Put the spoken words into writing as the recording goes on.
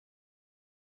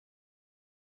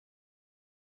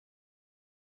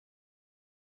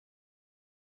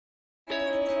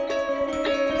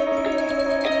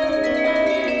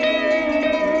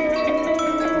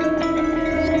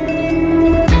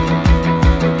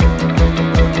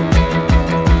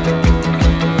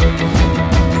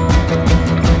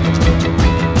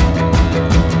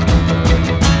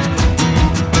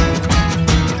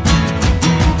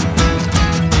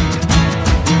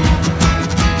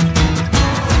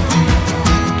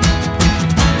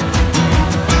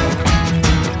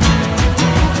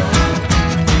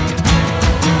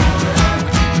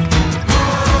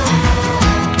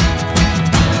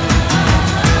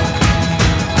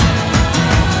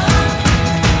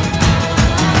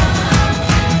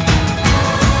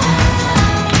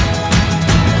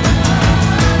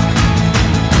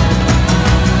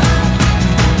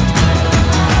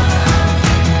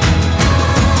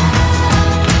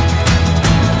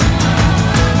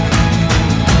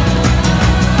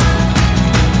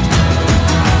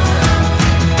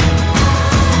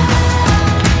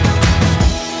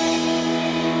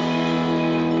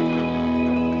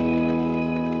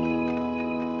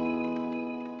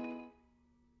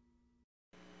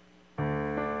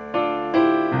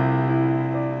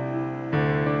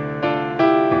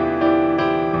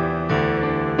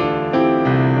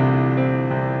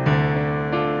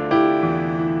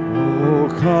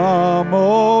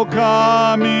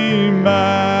come, Emmanuel,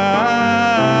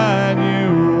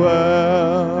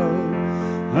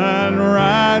 and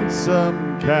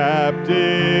ransom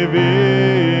captive Israel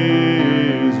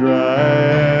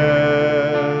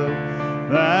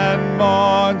that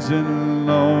mourns in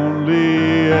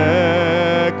lonely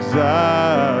exile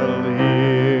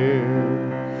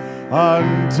here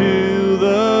until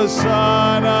the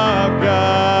Son of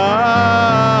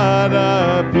God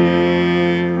appear.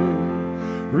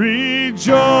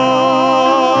 Rejoice,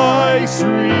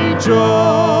 rejoice,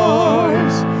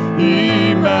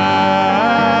 Emmanuel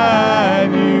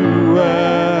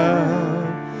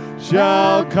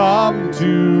shall come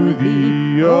to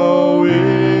thee, O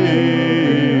Israel.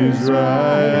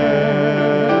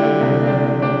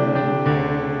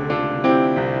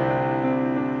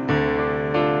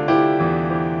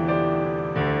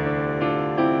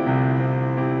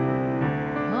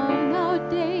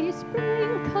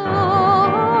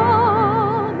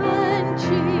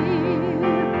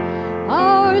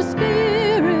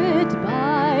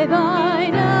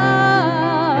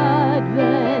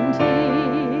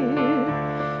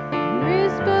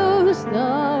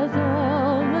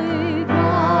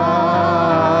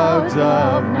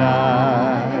 Of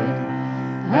night,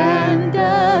 and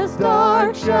as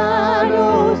dark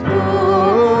shadows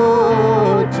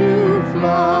put to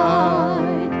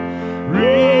flight,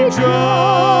 rejoice,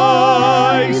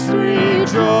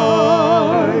 rejoice,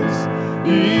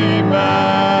 Emmanuel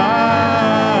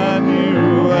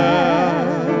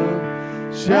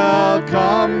shall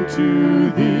come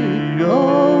to thee,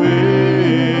 O Israel.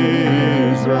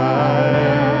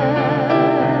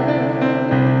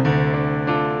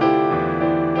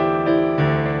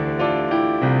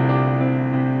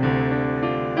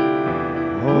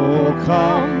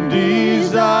 Come,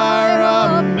 desire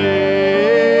of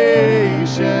nations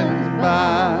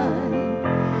mine,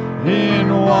 in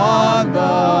one the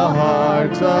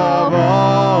hearts of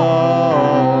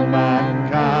all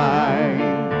mankind.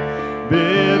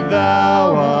 Bid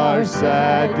thou our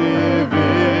sad division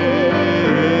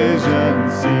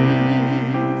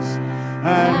cease,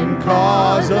 and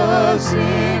cause us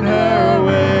in her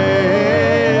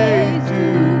way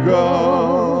to go.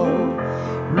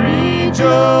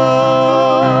 Rejoice,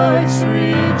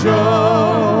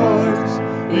 rejoice,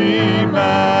 Emmanuel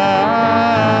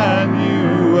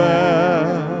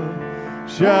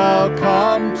shall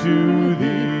come to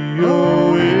thee,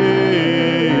 O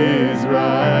Israel.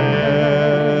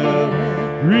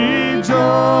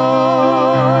 Rejoice,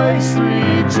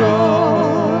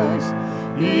 rejoice,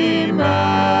 Emmanuel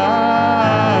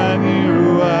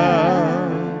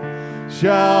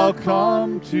shall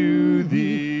come to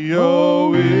thee,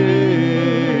 O Israel.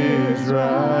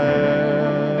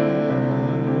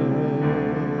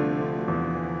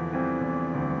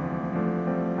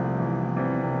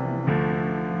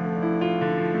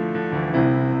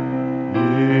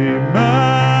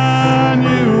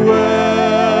 Emmanuel,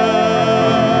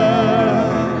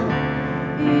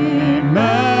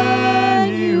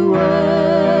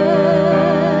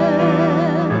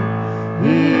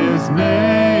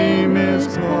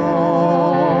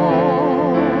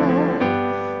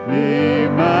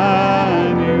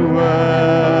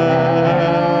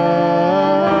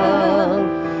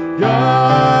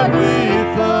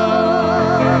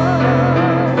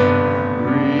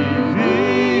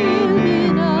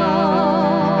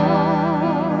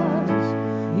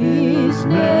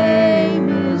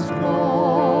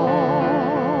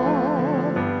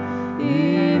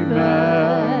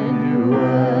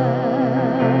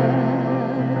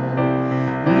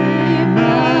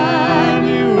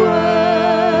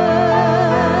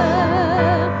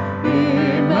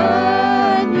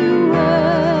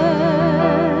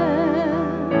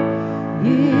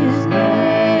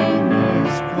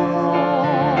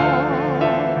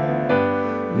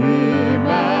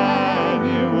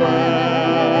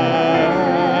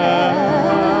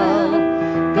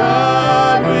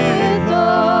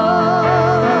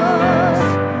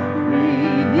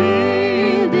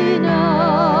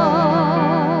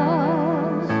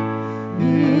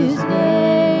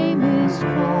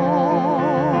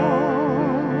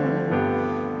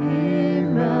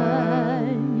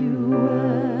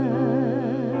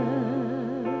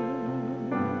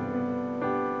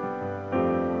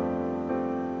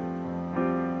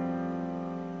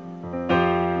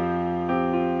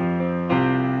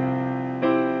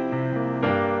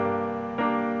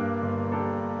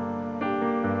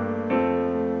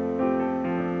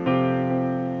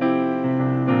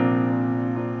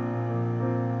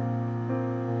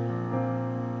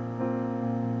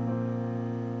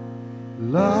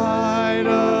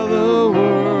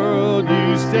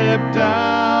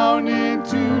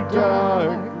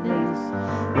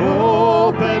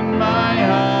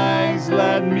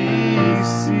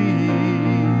 see.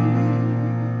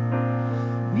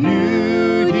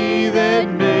 Beauty that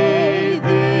made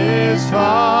this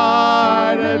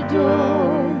heart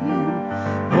adore you.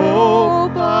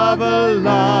 Hope of a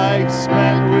life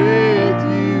spent with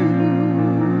you.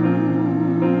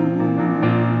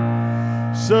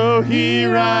 So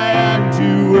here I am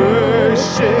to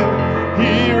worship.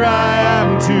 Here I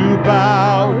am to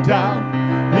bow down.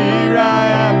 Here I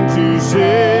am to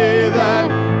say that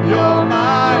you're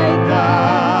my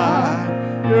God.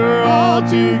 You're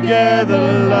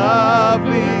altogether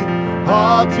lovely,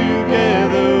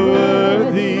 altogether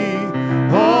worthy,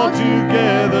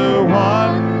 altogether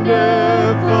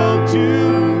wonderful to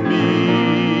me.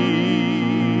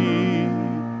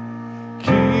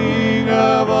 King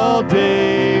of all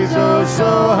days, oh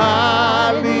so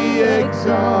highly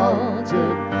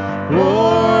exalted,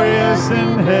 glorious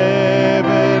in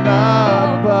heaven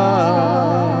above.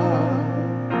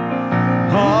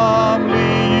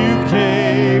 Humbly you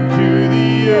came to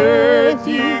the earth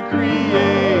you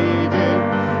created,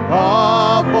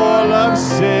 all for love's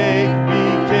sake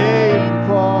became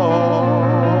poor.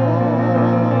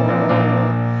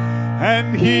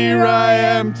 And here I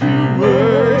am to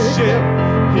worship,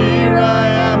 here I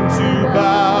am to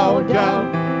bow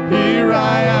down, here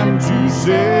I am to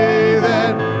say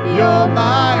that you're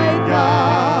my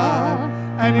God,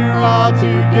 and you're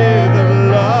altogether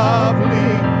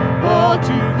lovely,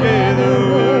 altogether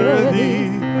worthy,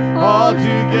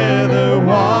 altogether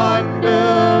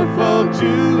wonderful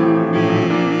to me.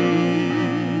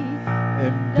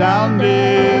 And I'll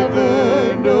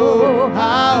never know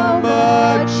how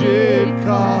much it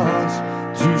costs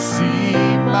to see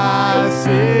my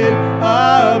sin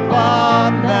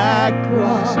upon that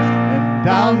cross. And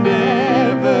I'll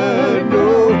never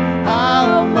know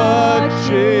how much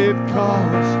it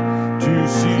costs to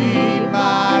see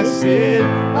my sin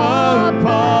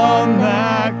upon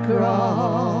that cross.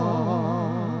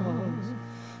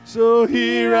 So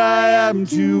here I am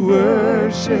to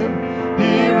worship,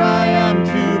 here I am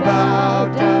to bow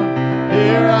down,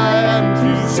 here I am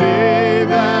to say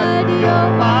that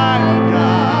you're my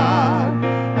God,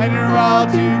 and you're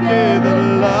altogether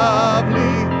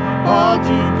lovely,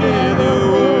 altogether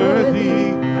worthy,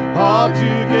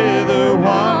 altogether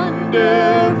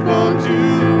wonderful to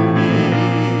me.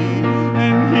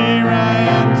 And here I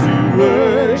am to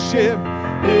worship,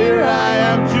 here I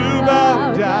am to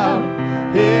bow down,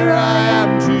 here I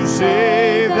am to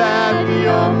say that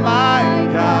you're my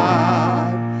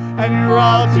God, and you're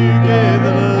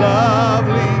altogether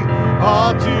lovely,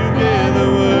 altogether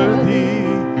worthy,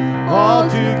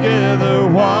 altogether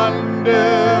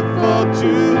wonderful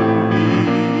to me.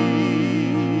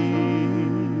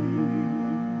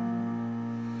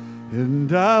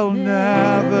 And I'll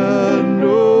never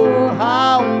know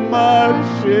how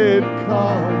much it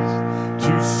costs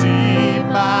to see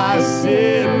my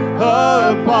sin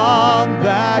upon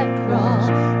that cross.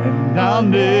 And I'll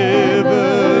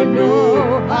never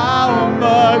know how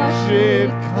much it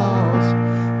costs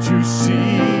to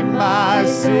see my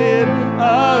sin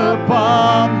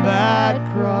upon that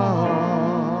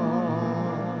cross.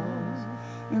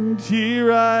 And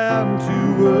here I am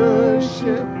to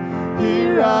worship,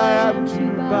 here I am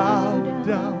to bow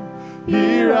down,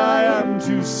 here I am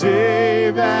to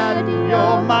say that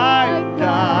you're my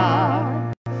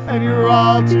God, and you're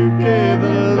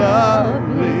altogether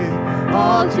lovely,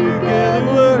 altogether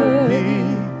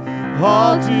worthy,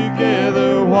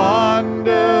 altogether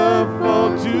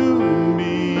wonderful to me.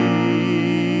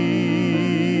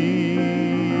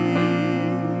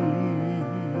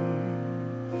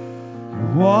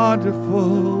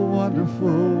 Wonderful,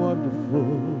 wonderful,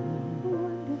 wonderful.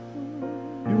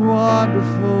 You're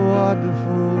wonderful,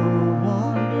 wonderful,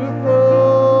 wonderful.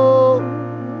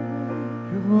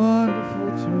 You're wonderful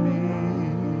to me.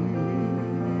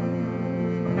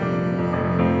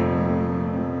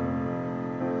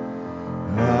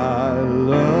 I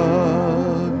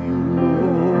love you,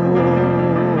 Lord,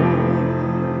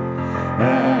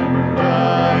 and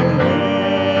I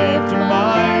lift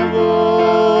my voice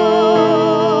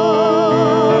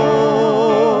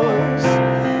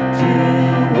to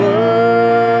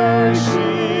worship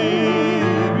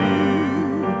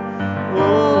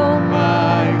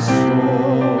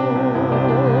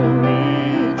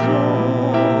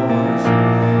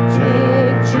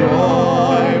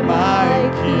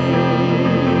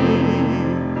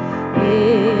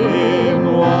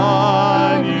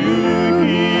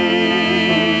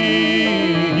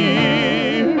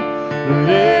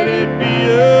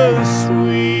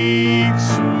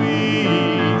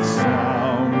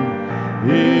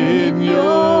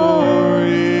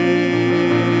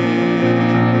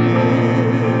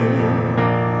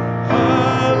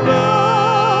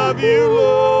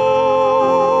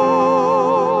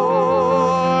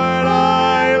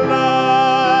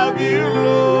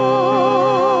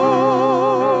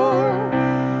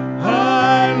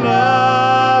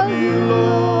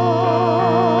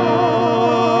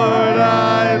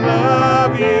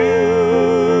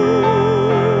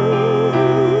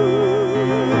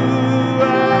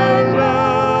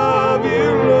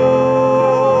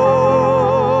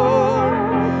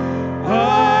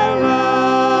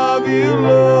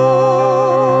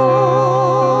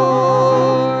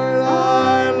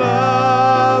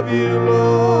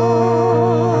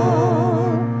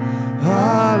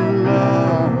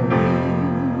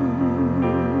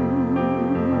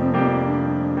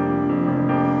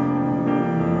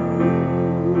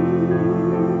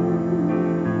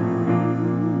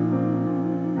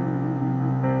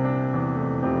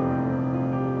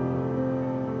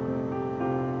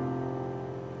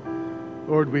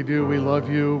Lord, we do. We love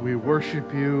you. We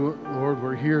worship you. Lord,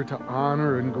 we're here to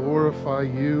honor and glorify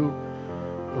you,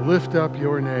 to lift up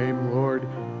your name, Lord.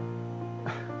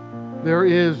 There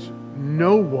is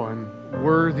no one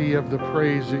worthy of the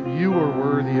praise that you are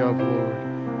worthy of,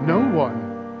 Lord. No one.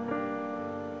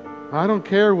 I don't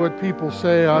care what people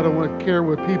say. I don't care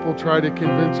what people try to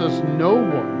convince us. No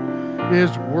one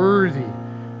is worthy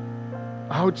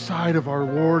outside of our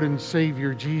Lord and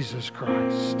Savior, Jesus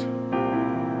Christ.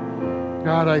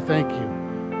 God, I thank you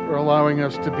for allowing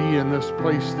us to be in this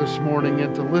place this morning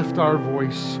and to lift our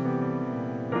voice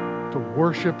to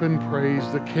worship and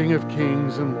praise the King of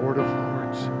Kings and Lord of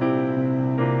Lords.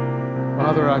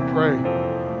 Father, I pray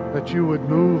that you would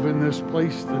move in this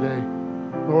place today.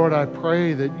 Lord, I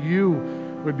pray that you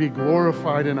would be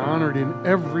glorified and honored in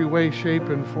every way, shape,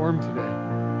 and form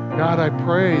today. God, I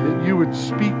pray that you would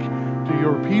speak to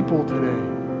your people today.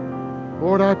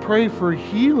 Lord, I pray for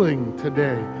healing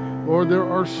today. Lord,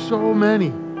 there are so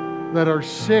many that are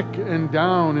sick and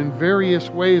down in various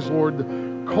ways, Lord.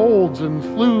 Colds and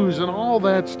flus and all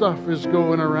that stuff is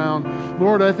going around.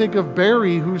 Lord, I think of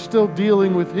Barry, who's still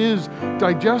dealing with his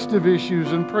digestive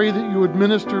issues, and pray that you would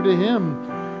minister to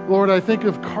him. Lord, I think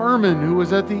of Carmen, who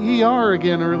was at the ER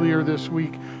again earlier this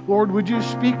week. Lord, would you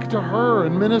speak to her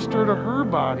and minister to her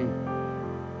body?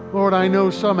 Lord, I know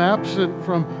some absent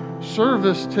from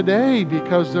service today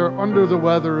because they're under the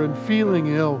weather and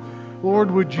feeling ill.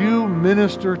 Lord, would you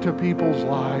minister to people's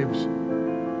lives?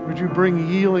 Would you bring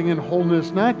healing and wholeness,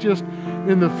 not just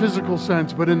in the physical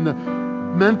sense, but in the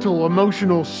mental,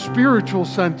 emotional, spiritual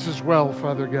sense as well,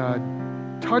 Father God.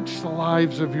 Touch the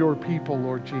lives of your people,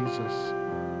 Lord Jesus.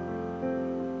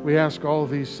 We ask all of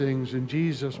these things in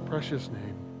Jesus' precious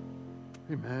name.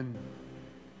 Amen.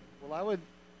 Well, I would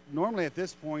normally at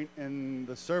this point in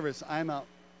the service, I'm out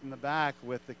in the back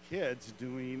with the kids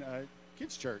doing a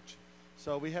kids' church.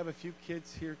 So we have a few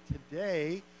kids here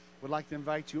today. Would like to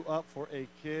invite you up for a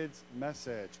kids'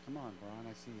 message. Come on, Brian,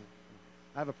 I see you.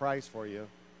 I have a prize for you.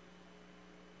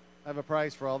 I have a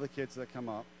prize for all the kids that come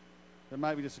up. There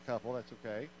might be just a couple, that's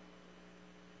okay.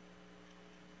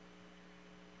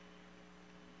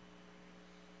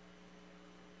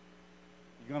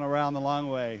 You're going around the long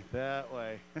way, that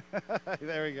way.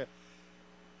 There we go.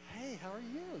 Hey, how are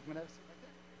you? You want to have a seat right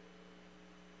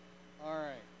there? All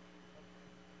right.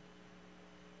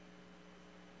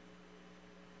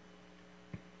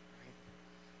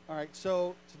 All right,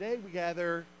 so today we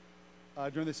gather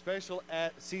during the special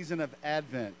season of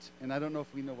Advent. And I don't know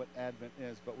if we know what Advent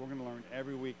is, but we're going to learn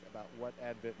every week about what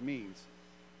Advent means.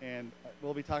 And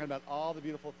we'll be talking about all the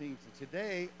beautiful themes. And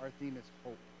today, our theme is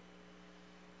hope.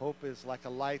 Hope is like a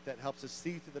light that helps us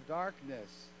see through the darkness.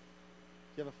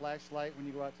 Do you have a flashlight when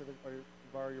you go out to or you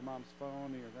borrow your mom's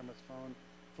phone or your grandma's phone?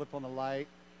 Flip on the light,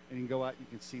 and you can go out and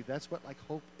you can see. That's what like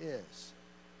hope is.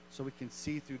 So we can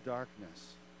see through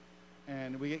darkness.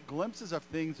 And we get glimpses of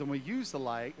things when we use the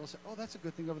light. We'll say, oh, that's a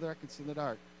good thing over there. I can see in the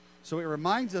dark. So it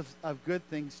reminds us of good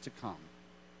things to come.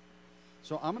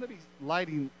 So I'm going to be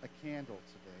lighting a candle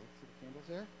today. See the candles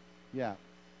there? Yeah.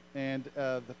 And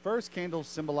the first candle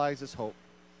symbolizes hope.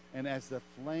 And as the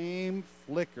flame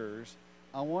flickers,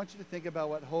 I want you to think about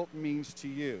what hope means to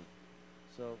you.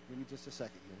 So give me just a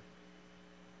second here.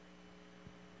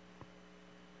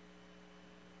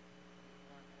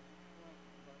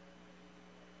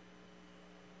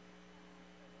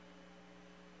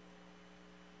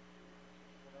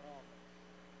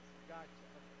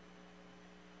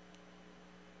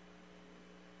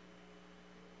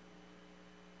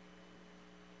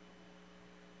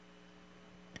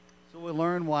 So we'll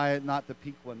learn why not the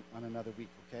pink one on another week,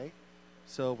 okay?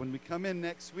 So when we come in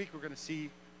next week, we're going to see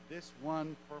this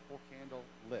one purple candle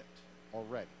lit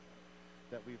already.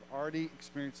 That we've already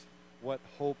experienced what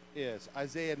hope is.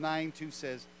 Isaiah 9:2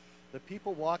 says, the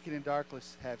people walking in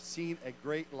darkness have seen a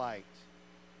great light.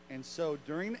 And so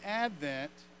during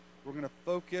Advent, we're going to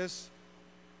focus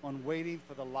on waiting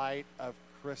for the light of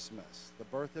Christmas, the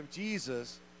birth of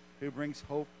Jesus, who brings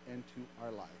hope into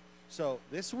our life. So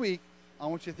this week, I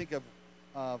want you to think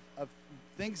of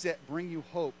things that bring you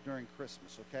hope during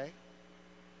Christmas, okay?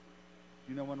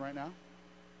 Do you know one right now?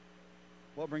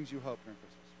 What brings you hope during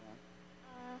Christmas,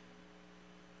 Ron?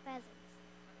 Presents.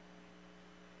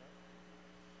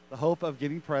 The hope of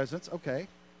getting presents, okay.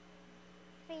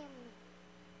 Family.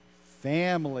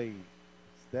 Family.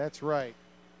 That's right.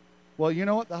 Well, you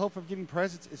know what? The hope of getting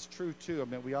presents is true too. I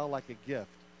mean, we all like a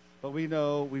gift, but we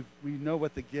know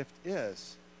what the gift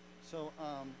is. So,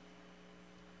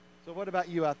 so what about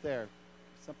you out there?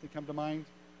 Something come to mind?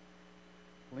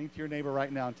 Lean to your neighbor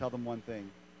right now and tell them one thing.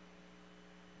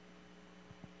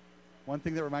 One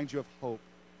thing that reminds you of hope.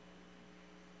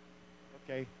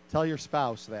 Okay? Tell your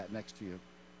spouse that next to you.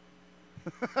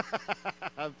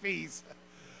 Peace.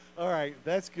 All right,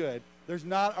 that's good. There's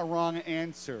not a wrong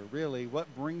answer, really. What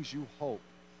brings you hope?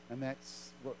 And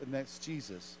that's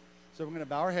Jesus. So we're going to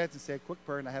bow our heads and say a quick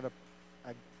prayer, and I have a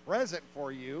present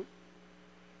for you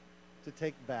to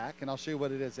take back, and I'll show you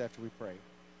what it is after we pray.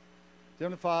 Dear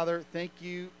Heavenly Father, thank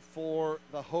you for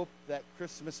the hope that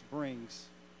Christmas brings.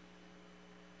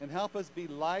 And help us be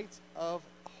lights of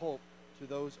hope to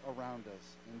those around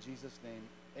us. In Jesus' name,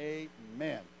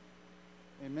 amen.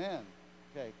 Amen.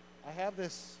 Okay, I have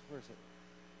this, where is it?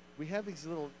 We have these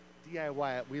little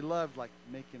DIY. We love, like,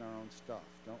 making our own stuff,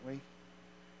 don't we?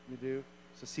 You do?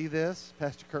 So see this?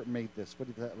 Pastor Kurt made this. What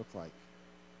did that look like?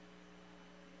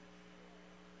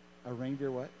 A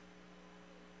reindeer what?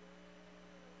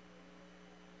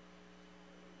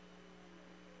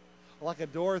 Like a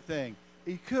door thing.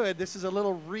 You could. This is a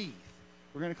little wreath.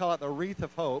 We're going to call it the Wreath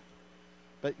of Hope.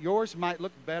 But yours might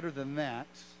look better than that.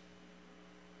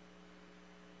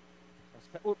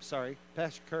 Oops, sorry.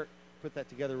 Pastor Kurt put that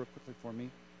together real quickly for me.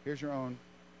 Here's your own.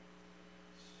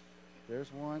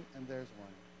 There's one, and there's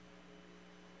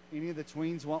one. Any of the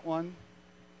tweens want one?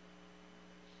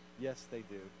 Yes, they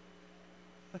do.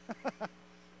 Would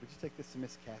you take this to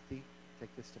Miss Kathy?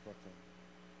 Take this to Brooklyn.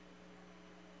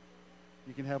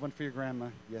 You can have one for your grandma.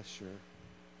 Yes, sure.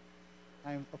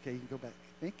 Okay, you can go back.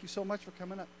 Thank you so much for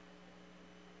coming up.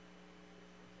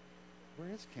 Where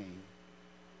is Cain?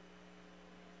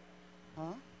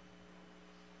 Huh?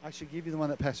 I should give you the one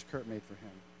that Pastor Kurt made for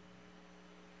him.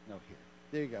 No, here.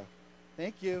 There you go.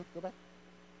 Thank you. Go back.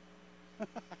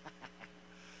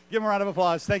 Give him a round of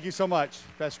applause. Thank you so much,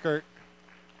 Pastor Kurt.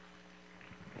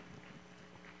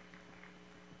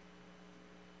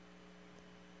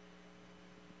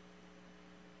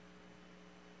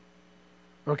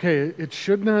 Okay, it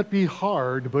should not be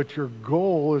hard, but your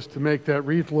goal is to make that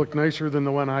wreath look nicer than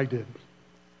the one I did.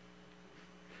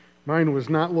 Mine was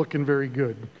not looking very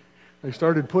good. I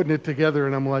started putting it together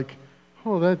and I'm like,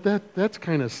 oh, that's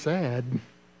kind of sad.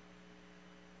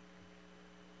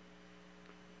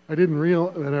 I didn't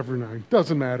realize, never mind,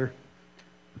 doesn't matter.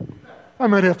 I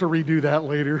might have to redo that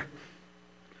later.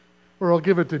 Or I'll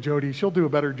give it to Jody. She'll do a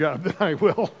better job than I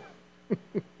will.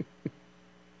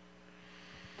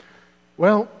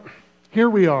 Well,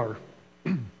 here we are,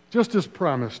 just as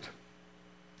promised.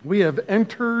 We have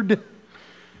entered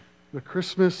the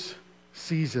Christmas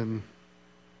season.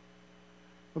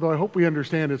 Although I hope we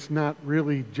understand it's not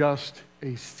really just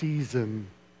a season.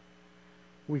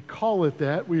 We call it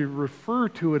that. We refer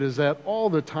to it as that all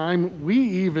the time. We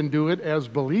even do it as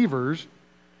believers.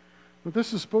 But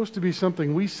this is supposed to be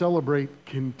something we celebrate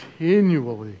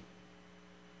continually.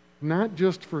 Not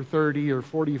just for 30 or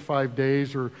 45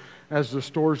 days, or as the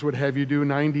stores would have you do,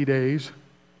 90 days.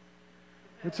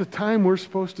 It's a time we're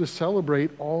supposed to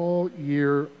celebrate all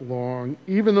year long,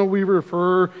 even though we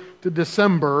refer to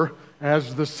December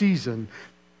as the season.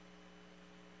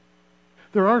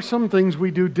 There are some things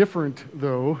we do different,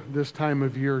 though, this time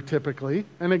of year typically.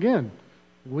 And again,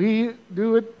 we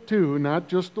do it too, not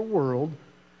just the world.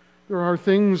 There are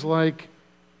things like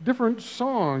different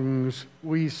songs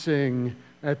we sing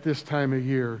at this time of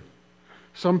year.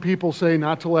 Some people say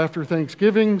not till after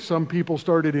Thanksgiving. Some people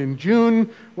started in June.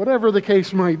 Whatever the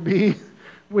case might be,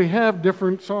 we have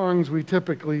different songs we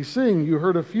typically sing. You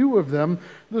heard a few of them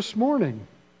this morning.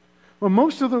 Well,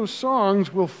 most of those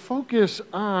songs will focus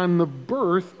on the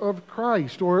birth of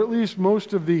Christ, or at least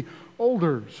most of the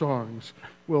older songs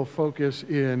will focus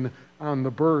in on the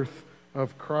birth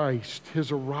of Christ,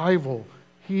 his arrival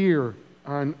here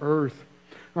on earth.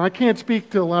 Now, I can't speak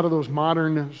to a lot of those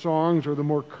modern songs or the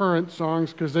more current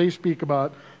songs because they speak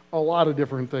about a lot of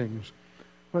different things.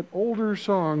 But older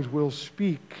songs will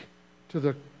speak to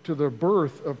the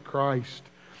birth of Christ.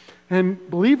 And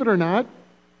believe it or not,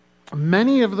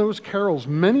 many of those carols,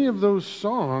 many of those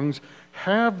songs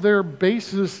have their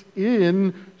basis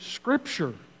in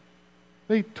Scripture.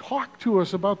 They talk to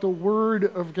us about the Word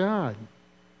of God.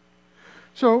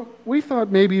 So we thought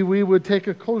maybe we would take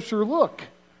a closer look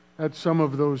at some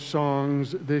of those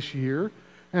songs this year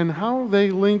and how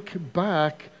they link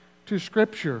back to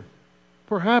Scripture.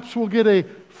 Perhaps we'll get a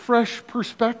fresh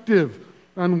perspective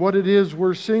on what it is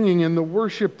we're singing and the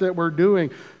worship that we're doing.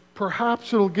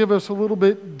 Perhaps it'll give us a little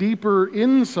bit deeper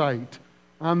insight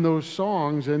on those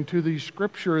songs and to the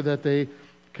Scripture that they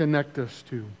connect us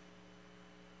to.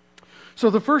 So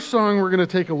the first song we're going to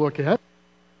take a look at,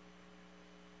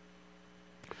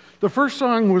 the first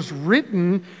song was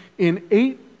written in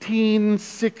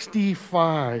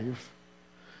 1865,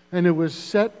 and it was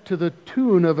set to the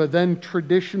tune of a then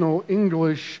traditional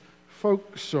English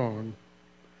folk song.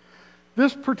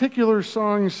 This particular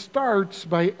song starts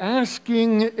by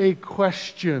asking a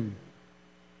question.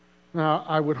 Now,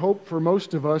 I would hope for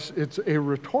most of us it's a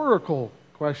rhetorical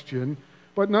question,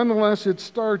 but nonetheless it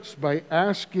starts by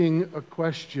asking a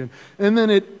question. And then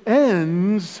it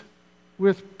ends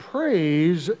with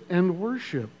praise and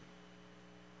worship.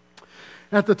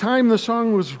 At the time the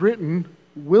song was written,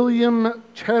 William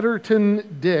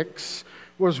Chatterton Dix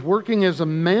was working as a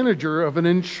manager of an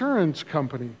insurance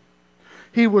company.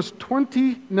 He was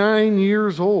 29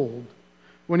 years old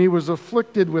when he was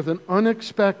afflicted with an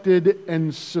unexpected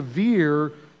and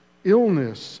severe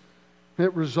illness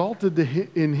that resulted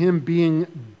in him being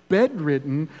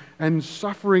bedridden and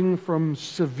suffering from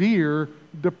severe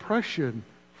depression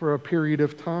for a period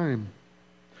of time.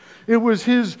 It was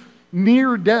his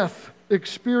near-death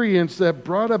experience that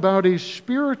brought about a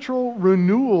spiritual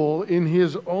renewal in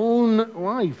his own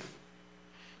life.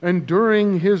 And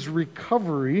during his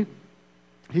recovery,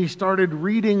 he started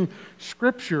reading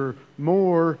Scripture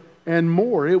more and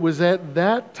more. It was at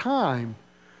that time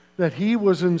that he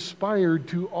was inspired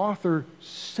to author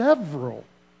several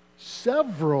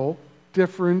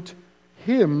different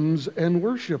hymns and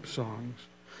worship songs,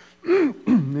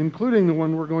 including the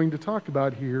one we're going to talk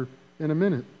about here in a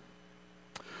minute.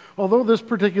 Although this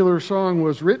particular song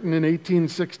was written in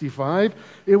 1865,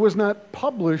 it was not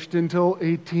published until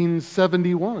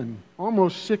 1871,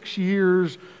 almost 6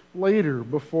 years later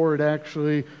before it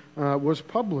actually was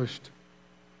published.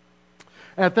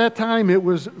 At that time, it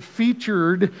was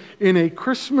featured in a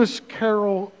Christmas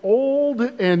Carol Old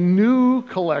and New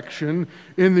collection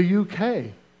in the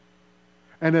UK.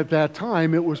 And at that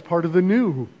time, it was part of the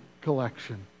New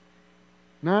collection,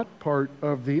 not part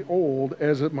of the Old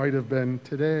as it might have been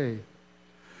today.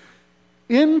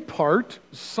 In part,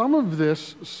 some of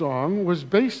this song was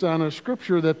based on a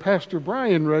scripture that Pastor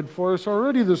Brian read for us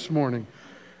already this morning.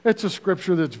 It's a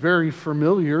scripture that's very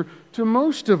familiar to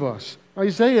most of us.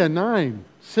 Isaiah 9,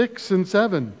 6 and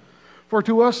 7. For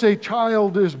to us a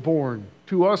child is born,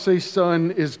 to us a son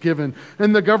is given,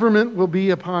 and the government will be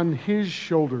upon his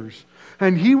shoulders.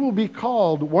 And he will be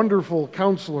called Wonderful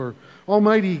Counselor,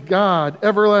 Almighty God,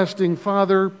 Everlasting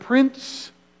Father,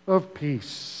 Prince of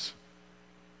Peace.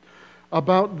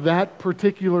 About that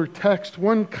particular text,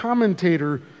 one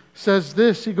commentator says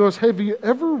this. He goes, have you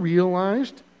ever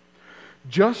realized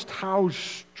just how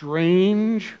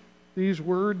strange these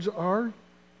words are?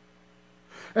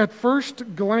 At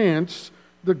first glance,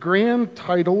 the grand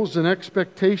titles and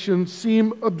expectations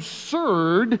seem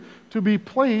absurd to be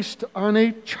placed on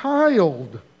a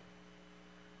child.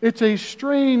 It's a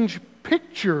strange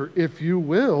picture, if you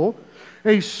will,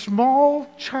 a small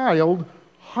child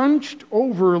hunched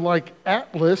over like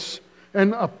Atlas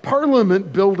and a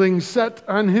parliament building set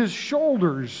on his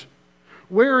shoulders,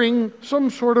 wearing some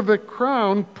sort of a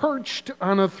crown perched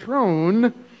on a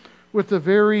throne with a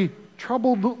very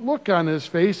troubled look on his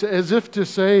face as if to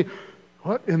say,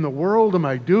 what in the world am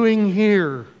I doing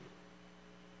here?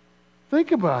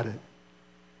 Think about it.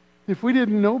 If we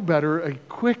didn't know better, a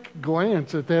quick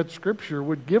glance at that scripture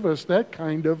would give us that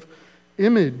kind of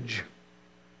image.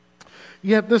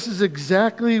 Yet this is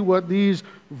exactly what these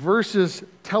verses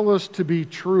tell us to be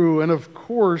true. And of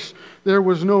course, there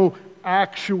was no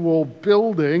actual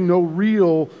building, no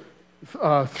real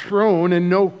throne, and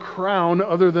no crown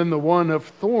other than the one of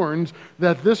thorns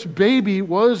that this baby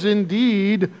was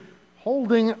indeed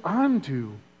holding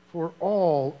onto for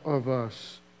all of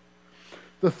us.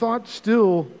 The thought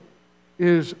still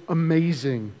is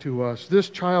amazing to us. This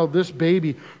child, this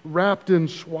baby, wrapped in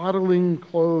swaddling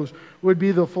clothes, would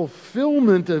be the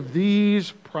fulfillment of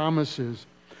these promises.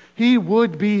 He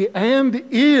would be and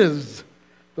is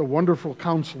the Wonderful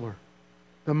Counselor,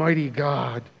 the Mighty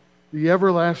God, the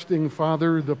Everlasting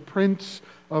Father, the Prince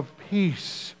of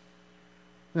Peace,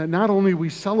 that not only we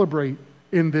celebrate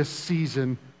in this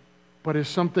season, but is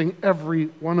something every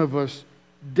one of us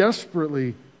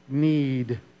desperately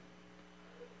need.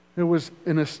 It was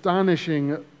an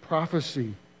astonishing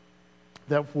prophecy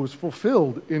that was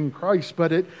fulfilled in Christ,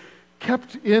 but it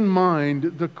kept in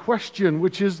mind the question,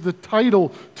 which is the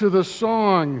title to the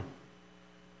song,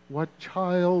 what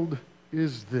child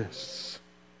is this?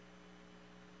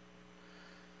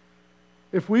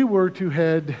 If we were to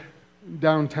head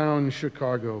downtown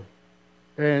Chicago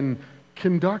and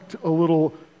conduct a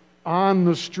little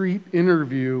on-the-street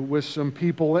interview with some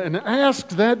people and ask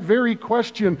that very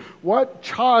question, what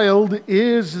child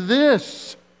is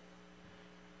this?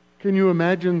 Can you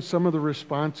imagine some of the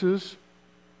responses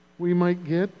we might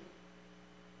get?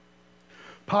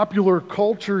 Popular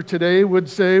culture today would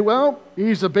say, well,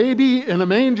 he's a baby in a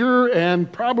manger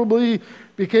and probably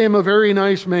became a very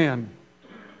nice man.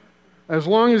 As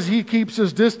long as he keeps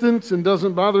his distance and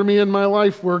doesn't bother me in my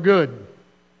life, we're good.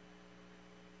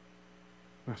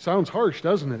 That sounds harsh,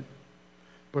 doesn't it?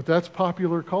 But that's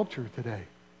popular culture today.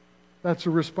 That's a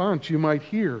response you might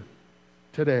hear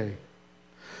today.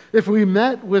 If we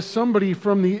met with somebody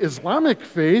from the Islamic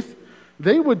faith,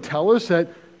 they would tell us that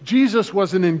Jesus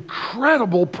was an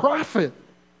incredible prophet.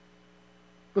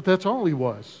 But that's all he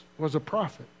was a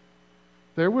prophet.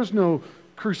 There was no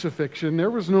crucifixion. There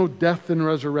was no death and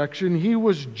resurrection. He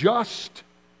was just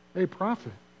a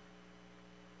prophet.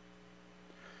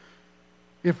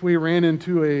 If we ran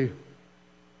into a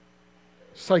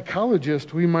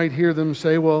psychologist, we might hear them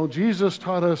say, well, Jesus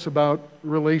taught us about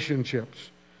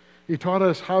relationships. He taught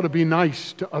us how to be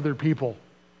nice to other people,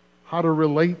 how to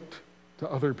relate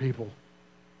to other people.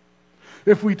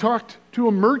 If we talked to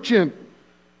a merchant,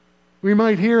 we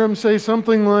might hear him say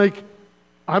something like,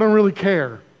 I don't really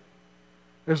care.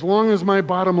 As long as my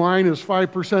bottom line is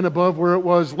 5% above where it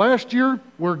was last year,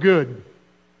 we're good.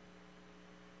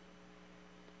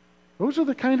 Those are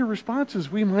the kind of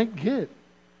responses we might get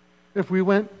if we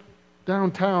went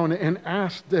downtown and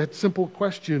asked that simple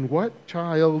question, what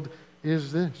child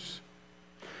is this?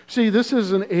 See, this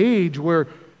is an age where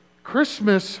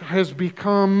Christmas has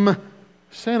become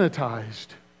sanitized.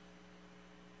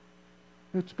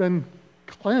 It's been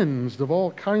cleansed of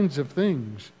all kinds of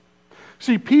things.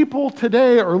 See, people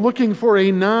today are looking for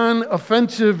a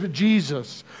non-offensive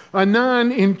Jesus, a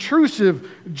non-intrusive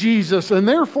Jesus, and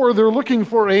therefore they're looking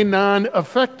for a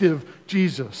non-effective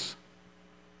Jesus.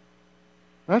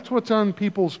 That's what's on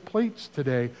people's plates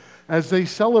today as they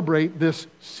celebrate this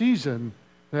season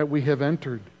that we have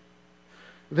entered.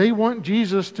 They want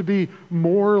Jesus to be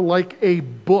more like a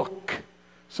book,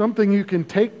 something you can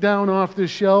take down off the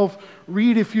shelf,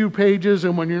 read a few pages,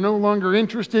 and when you're no longer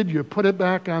interested, you put it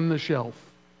back on the shelf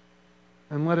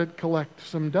and let it collect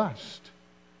some dust.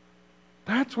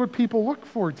 That's what people look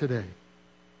for today.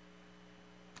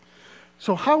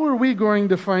 So how are we going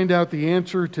to find out the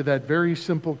answer to that very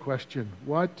simple question?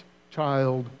 What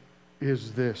child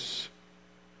is this?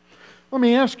 Let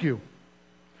me ask you,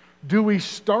 do we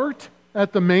start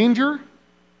at the manger?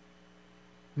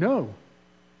 No.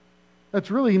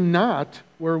 That's really not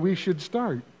where we should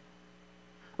start.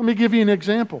 Let me give you an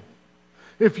example.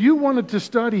 If you wanted to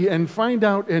study and find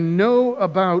out and know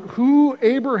about who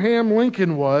Abraham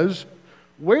Lincoln was,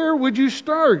 where would you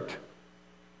start?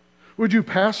 Would you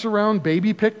pass around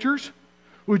baby pictures?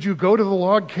 Would you go to the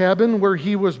log cabin where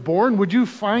he was born? Would you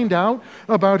find out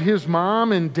about his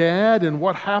mom and dad and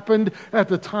what happened at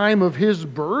the time of his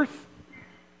birth?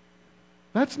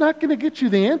 That's not going to get you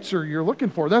the answer you're looking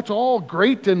for. That's all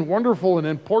great and wonderful and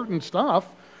important stuff,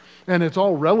 and it's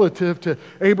all relative to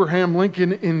Abraham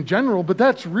Lincoln in general, but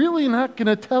that's really not going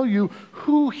to tell you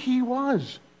who he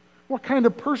was, what kind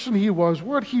of person he was,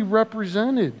 what he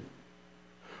represented.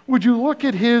 Would you look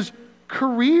at his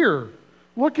career?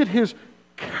 Look at his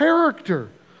character.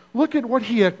 Look at what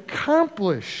he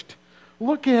accomplished.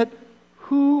 Look at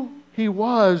who he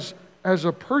was as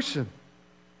a person.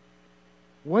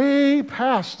 Way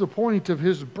past the point of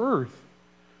his birth.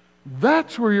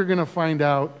 That's where you're going to find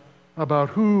out about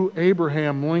who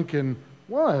Abraham Lincoln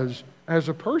was as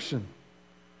a person.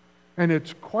 And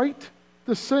it's quite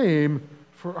the same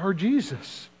for our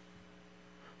Jesus.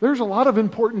 There's a lot of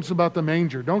importance about the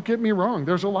manger. Don't get me wrong.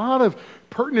 There's a lot of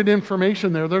pertinent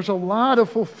information there. There's a lot of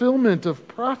fulfillment of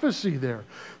prophecy there.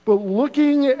 But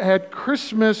looking at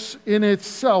Christmas in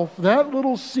itself, that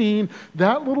little scene,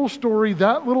 that little story,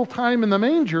 that little time in the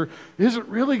manger isn't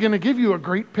really going to give you a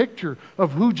great picture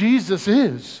of who Jesus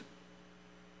is.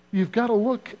 You've got to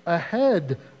look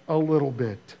ahead a little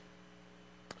bit.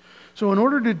 So in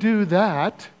order to do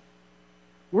that,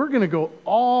 we're going to go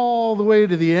all the way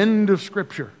to the end of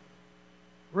Scripture.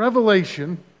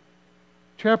 Revelation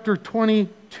chapter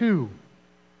 22.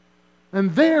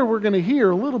 And there we're going to hear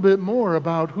a little bit more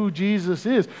about who Jesus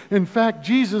is. In fact,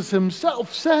 Jesus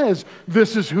himself says,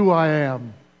 "This is who I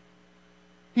am."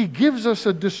 He gives us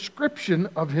a description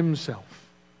of himself.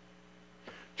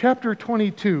 Chapter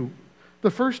 22,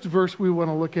 the first verse we want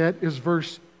to look at is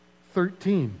verse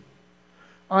 13.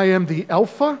 I am the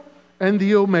Alpha and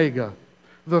the Omega,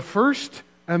 the first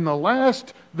and the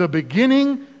last, the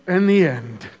beginning and the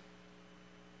end.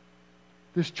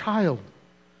 This child,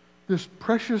 this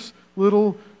precious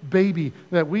little baby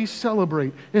that we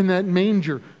celebrate in that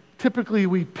manger, typically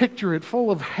we picture it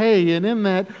full of hay, and in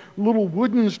that little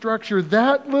wooden structure,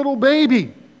 that little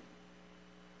baby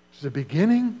is the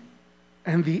beginning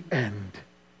and the end.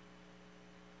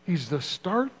 He's the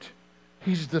start,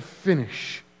 he's the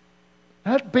finish.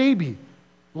 That baby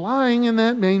lying in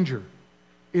that manger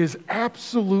is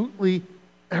absolutely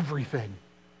everything.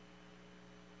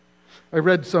 I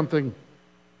read something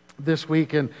this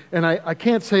week, and I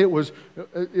can't say it was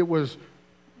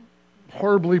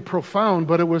horribly profound,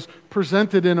 but it was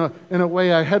presented in a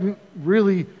way I hadn't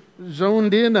really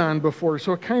zoned in on before,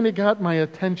 so it kind of got my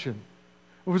attention.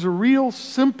 It was a real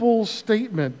simple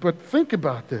statement, but think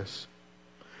about this.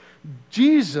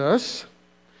 Jesus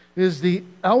is the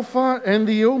Alpha and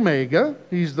the Omega.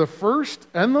 He's the first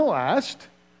and the last.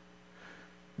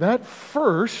 That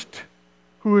first,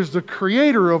 who is the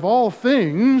creator of all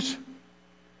things,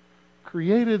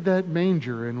 created that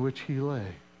manger in which he lay.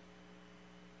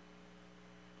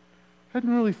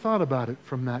 Hadn't really thought about it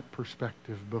from that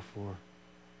perspective before.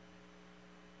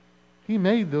 He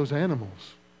made those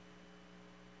animals.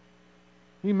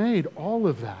 He made all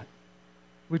of that,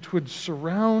 which would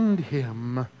surround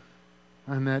him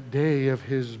on that day of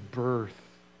his birth.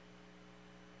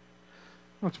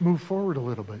 Let's move forward a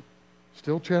little bit.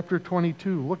 Still chapter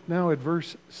 22. Look now at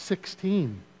verse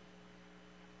 16.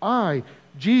 I,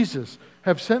 Jesus,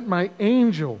 have sent my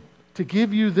angel to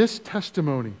give you this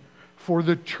testimony for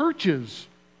the churches.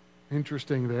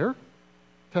 Interesting there.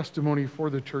 Testimony for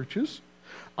the churches.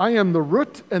 I am the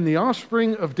root and the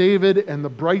offspring of David and the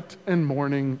bright and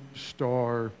morning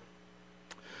star.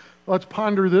 Let's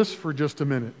ponder this for just a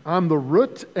minute. I'm the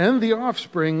root and the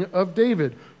offspring of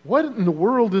David. What in the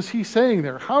world is he saying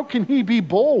there? How can he be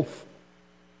both?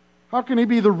 How can he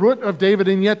be the root of David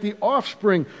and yet the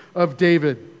offspring of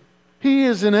David? He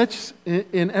is in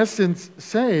essence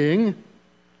saying,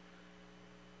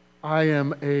 I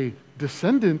am a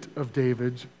descendant of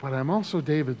David's, but I'm also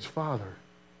David's father.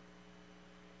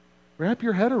 Wrap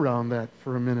your head around that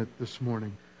for a minute this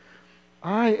morning.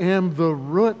 I am the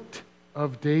root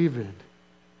of David.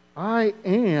 I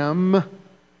am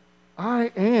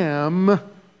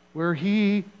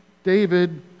where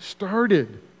David,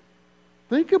 started.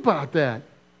 Think about that.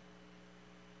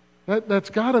 That's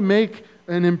got to make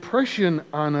an impression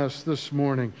on us this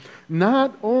morning.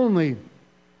 Not only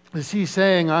is he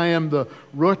saying, I am the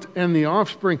root and the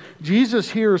offspring,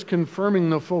 Jesus here is confirming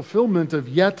the fulfillment of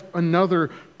yet another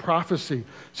prophecy.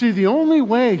 See, the only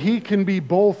way he can be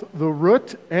both the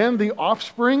root and the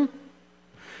offspring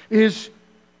is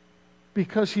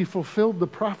because he fulfilled the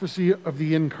prophecy of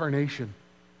the incarnation.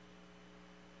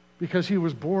 Because he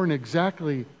was born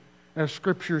exactly as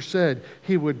Scripture said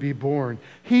he would be born.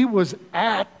 He was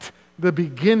at the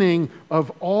beginning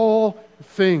of all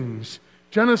things.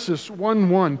 Genesis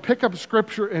 1:1. Pick up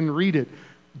Scripture and read it.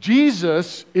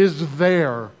 Jesus is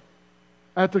there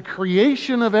at the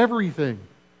creation of everything.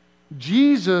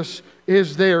 Jesus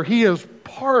is there. He is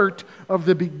part of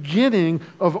the beginning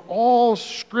of all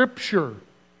Scripture,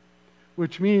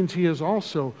 which means he is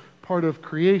also part of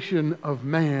creation of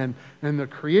man and the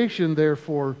creation,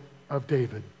 therefore, of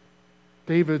David.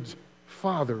 David's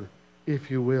father,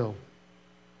 if you will.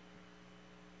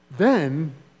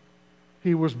 Then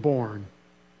he was born.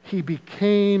 He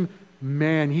became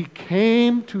man. He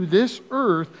came to this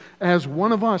earth as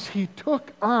one of us. He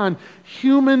took on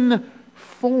human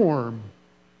form.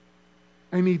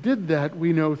 And he did that,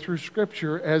 we know through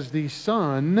Scripture, as the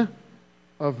son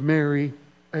of Mary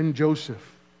and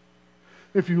Joseph.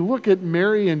 If you look at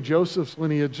Mary and Joseph's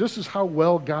lineage, this is how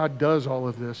well God does all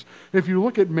of this. If you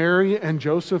look at Mary and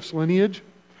Joseph's lineage,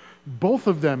 both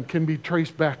of them can be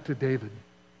traced back to David.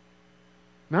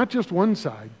 Not just one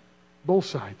side, both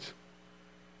sides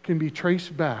can be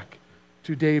traced back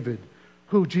to David,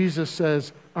 who Jesus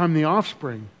says, I'm the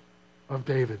offspring of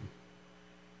David.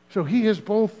 So he is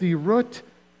both the root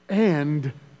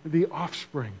and the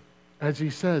offspring, as he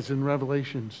says in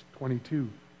Revelations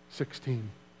 22:16.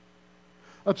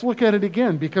 Let's look at it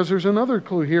again, because there's another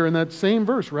clue here in that same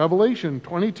verse, Revelation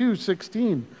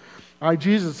 22:16. I,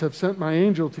 Jesus, have sent my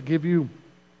angel to give you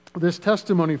this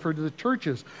testimony for the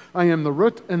churches. I am the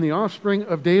root and the offspring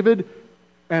of David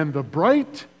and the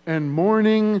bright and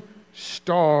morning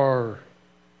star.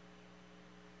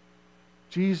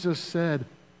 Jesus said,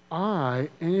 I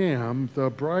am the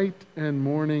bright and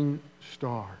morning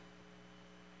star.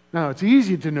 Now, it's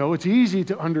easy to know, it's easy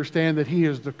to understand that he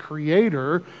is the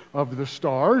creator of the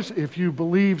stars. If you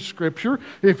believe Scripture,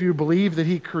 if you believe that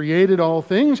he created all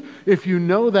things, if you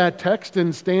know that text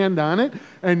and stand on it,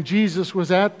 and Jesus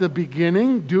was at the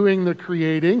beginning doing the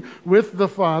creating with the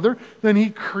Father, then he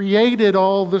created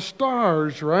all the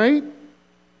stars, right?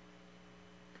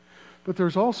 But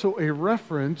there's also a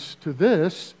reference to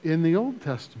this in the Old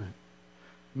Testament.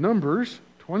 Numbers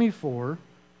 24,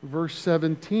 verse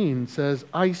 17 says,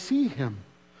 I see him,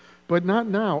 but not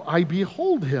now. I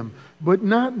behold him, but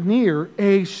not near.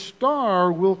 A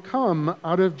star will come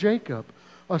out of Jacob.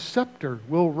 A scepter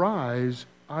will rise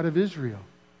out of Israel.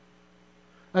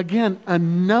 Again,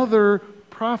 another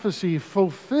prophecy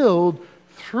fulfilled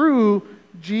through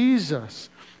Jesus.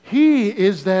 He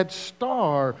is that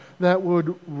star that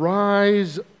would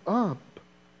rise up.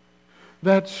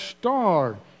 That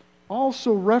star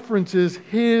also references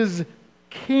his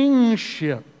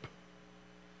kingship.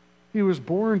 He was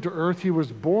born to earth. He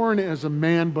was born as a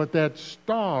man, but that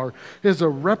star is a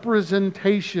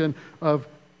representation of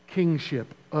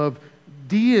kingship, of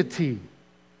deity.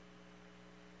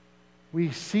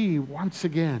 We see once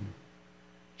again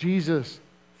Jesus,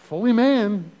 fully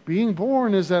man, being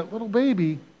born as that little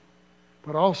baby,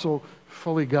 but also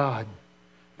fully God,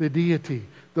 the deity,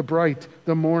 the bright,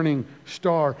 the morning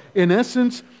star. In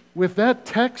essence, with that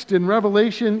text in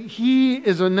Revelation, he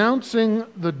is announcing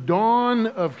the dawn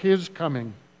of his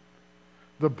coming,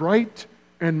 the bright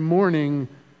and morning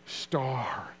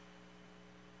star.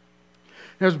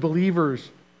 As believers,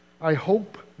 I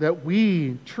hope that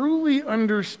we truly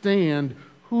understand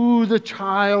who the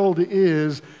child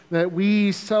is that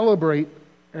we celebrate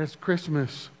as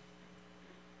Christmas.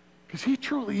 Because he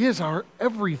truly is our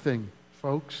everything,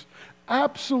 folks.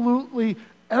 Absolutely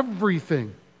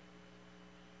everything.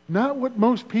 Not what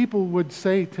most people would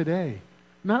say today.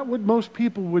 Not what most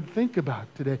people would think about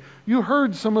today. You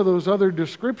heard some of those other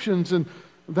descriptions, and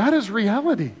that is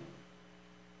reality.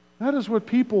 That is what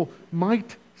people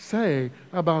might say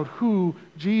about who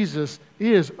Jesus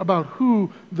is, about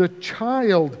who the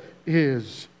child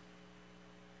is.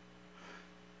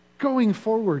 Going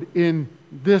forward in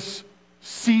this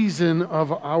season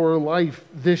of our life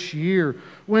this year,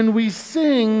 when we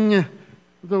sing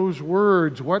those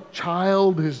words, what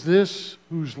child is this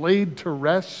who's laid to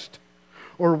rest?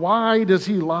 Or why does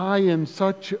he lie in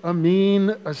such a mean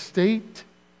estate?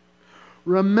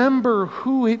 Remember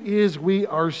who it is we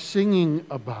are singing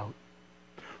about.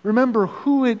 Remember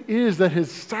who it is that has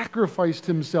sacrificed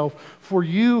himself for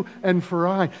you and for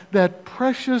I, that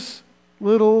precious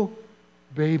little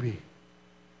baby.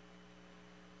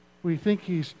 We think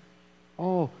he's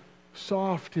all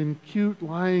soft and cute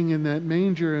lying in that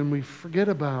manger, and we forget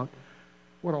about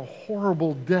what a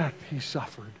horrible death he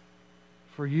suffered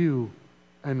for you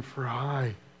and for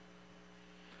I.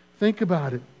 Think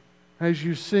about it as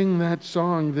you sing that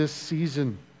song this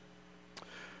season.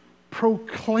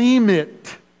 Proclaim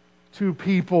it to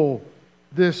people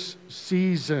this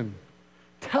season.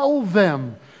 Tell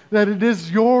them that it is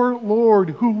your Lord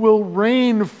who will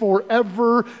reign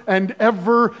forever and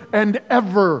ever and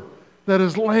ever, that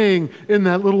is laying in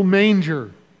that little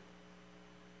manger,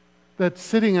 that's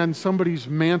sitting on somebody's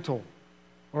mantle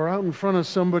or out in front of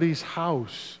somebody's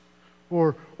house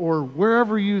or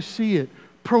wherever you see it.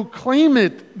 Proclaim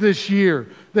it this year,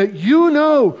 that you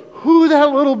know who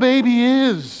that little baby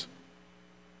is.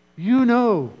 You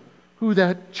know who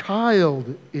that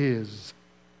child is.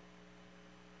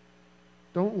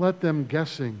 Don't let them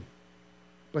guessing,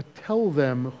 but tell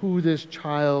them who this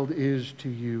child is to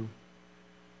you.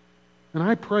 And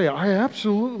I pray, I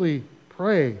absolutely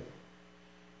pray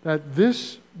that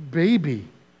this baby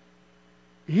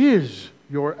is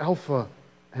your Alpha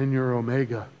and your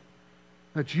Omega.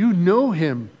 That you know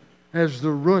him as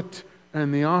the root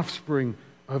and the offspring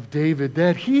of David.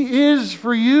 That he is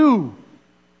for you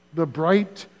the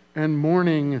bright and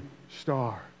morning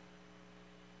star.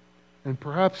 And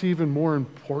perhaps even more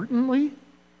importantly,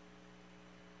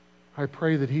 I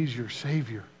pray that he's your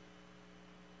Savior.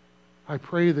 I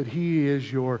pray that he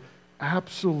is your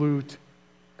absolute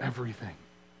everything.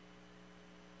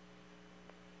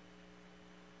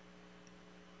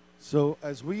 So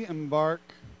as we embark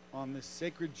on this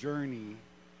sacred journey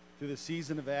through the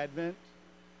season of Advent,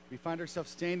 we find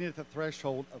ourselves standing at the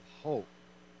threshold of hope.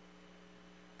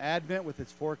 Advent, with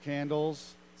its 4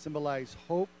 candles, symbolize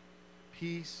hope,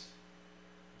 peace,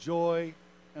 joy,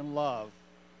 and love.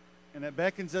 And it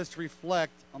beckons us to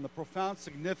reflect on the profound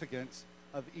significance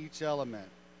of each element.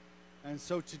 And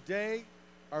so today,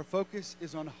 our focus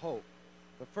is on hope,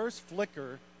 the first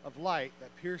flicker of light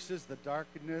that pierces the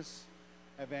darkness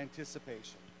of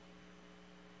anticipation.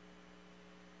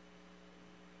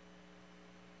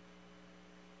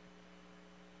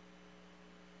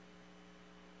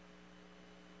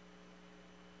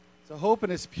 So hope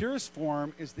in its purest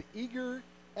form is the eager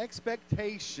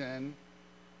expectation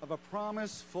of a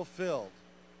promise fulfilled,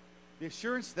 the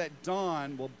assurance that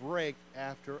dawn will break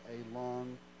after a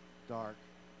long, dark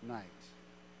night.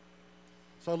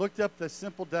 So I looked up the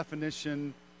simple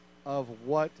definition of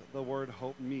what the word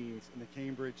hope means in the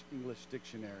Cambridge English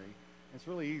Dictionary. It's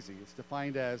really easy. It's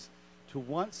defined as to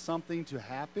want something to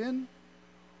happen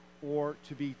or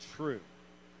to be true.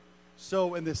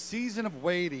 So in the season of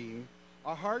waiting,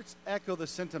 our hearts echo the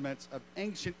sentiments of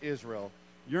ancient Israel,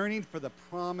 yearning for the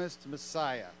promised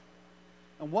Messiah.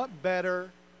 And what better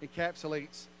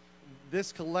encapsulates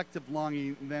this collective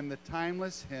longing than the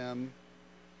timeless hymn,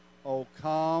 O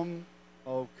come,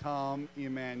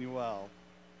 Emmanuel.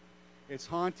 Its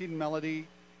haunting melody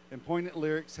and poignant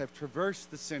lyrics have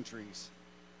traversed the centuries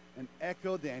and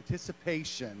echoed the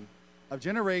anticipation of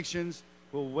generations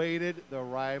who awaited the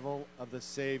arrival of the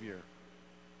Savior.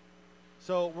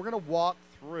 So we're going to walk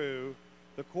through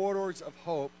the corridors of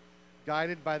hope,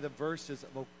 guided by the verses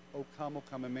of O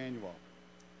come, Emmanuel.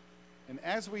 And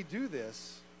as we do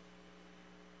this,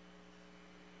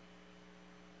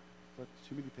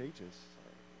 too many pages.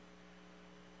 Sorry.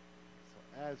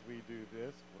 So as we do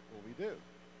this, what will we do?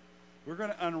 We're going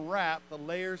to unwrap the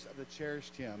layers of the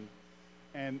cherished hymn,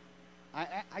 and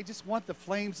I just want the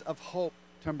flames of hope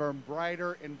to burn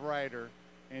brighter and brighter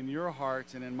in your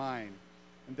hearts and in mine,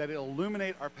 and that it'll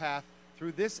illuminate our path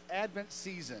through this Advent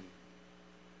season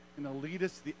and it'll lead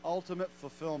us to the ultimate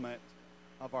fulfillment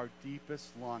of our deepest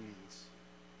longings.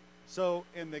 So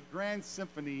in the grand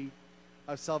symphony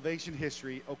of salvation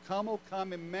history, O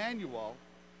come, Emmanuel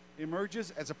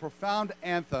emerges as a profound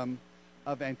anthem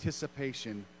of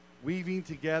anticipation, weaving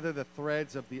together the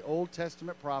threads of the Old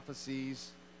Testament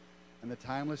prophecies and the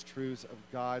timeless truths of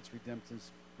God's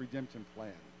redemption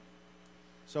plan.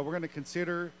 So we're going to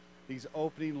consider these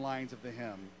opening lines of the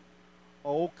hymn.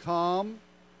 O come,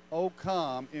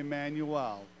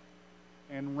 Emmanuel,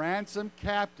 and ransom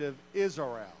captive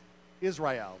Israel,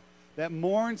 that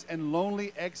mourns in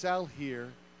lonely exile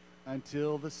here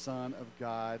until the Son of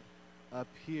God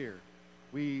appear.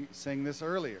 We sang this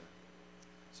earlier.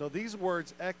 So these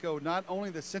words echo not only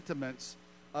the sentiments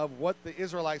of what the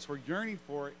Israelites were yearning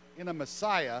for in a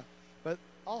Messiah, but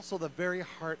also the very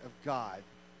heart of God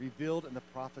revealed in the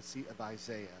prophecy of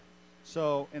Isaiah.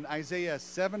 So in Isaiah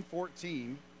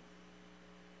 7:14,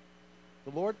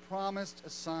 the Lord promised a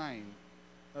sign,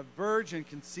 a virgin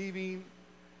conceiving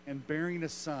and bearing a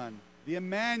son, the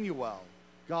Emmanuel,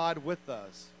 God with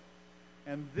us.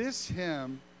 And this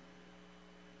hymn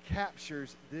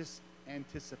captures this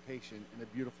anticipation in a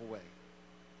beautiful way.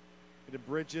 It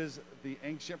abridges the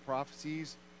ancient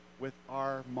prophecies with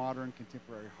our modern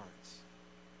contemporary hearts.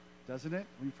 Doesn't it?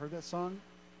 When you've heard that song,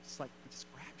 it's like it just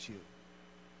grabs you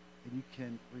and you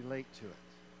can relate to it.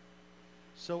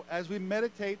 So as we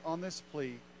meditate on this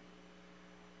plea,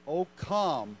 O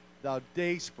come, thou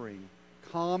dayspring,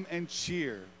 come and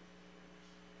cheer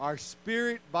our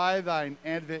spirit by thine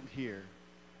advent here,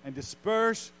 and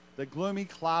disperse the gloomy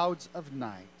clouds of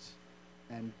night,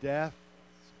 and death's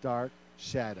dark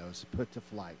shadows put to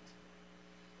flight.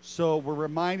 So we're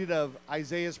reminded of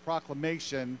Isaiah's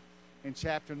proclamation in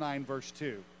chapter 9, verse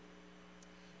 2.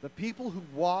 The people who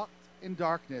walked in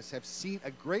darkness have seen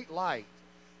a great light,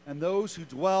 and those who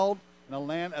dwelled in a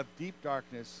land of deep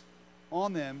darkness,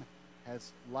 on them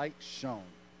has light shone.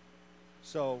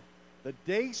 So the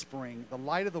day spring, the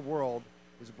light of the world,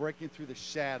 is breaking through the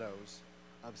shadows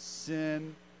of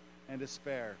sin and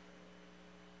despair.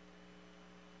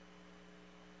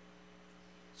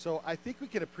 So I think we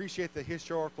can appreciate the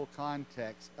historical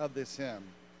context of this hymn.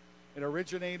 It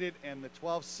originated in the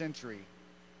 12th century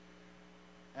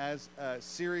as a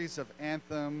series of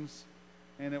anthems,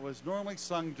 and it was normally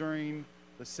sung during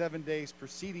the 7 days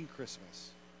preceding Christmas.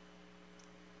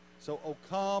 So O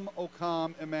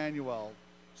come, Emmanuel,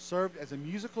 served as a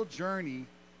musical journey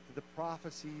to the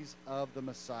prophecies of the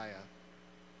Messiah.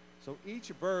 So each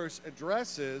verse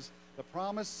addresses the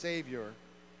promised Savior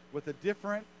with a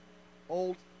different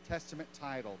Old Testament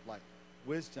title, like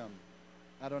Wisdom,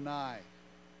 Adonai,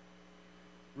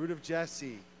 Root of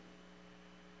Jesse,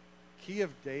 Key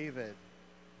of David,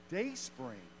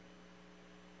 Dayspring,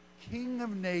 King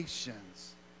of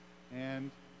Nations,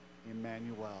 and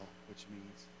Emmanuel, which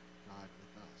means God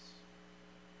with us.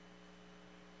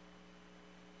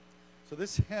 So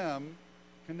this hymn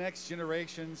connects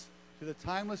generations to the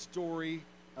timeless story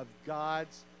of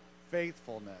God's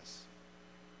faithfulness.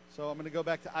 So I'm going to go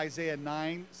back to Isaiah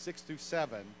 9, 6 through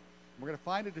 7. We're going to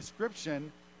find a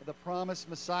description of the promised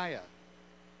Messiah.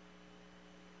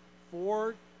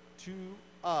 For to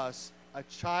us a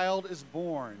child is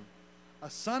born, a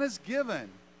son is given,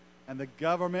 and the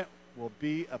government will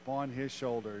be upon his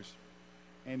shoulders.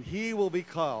 And he will be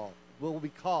called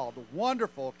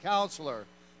Wonderful Counselor,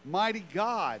 Mighty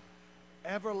God,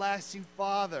 Everlasting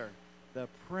Father, the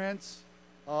Prince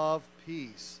of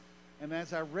Peace. And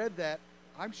as I read that,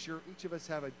 I'm sure each of us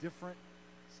have a different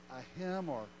hymn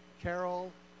or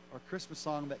carol or Christmas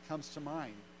song that comes to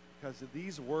mind, because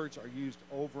these words are used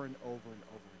over and over and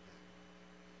over again.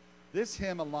 This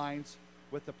hymn aligns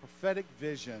with the prophetic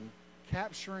vision,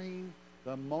 capturing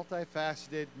the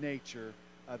multifaceted nature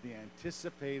of the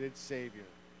anticipated Savior.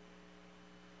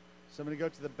 So I'm going to go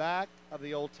to the back of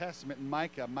the Old Testament in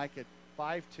Micah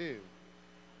 5:2.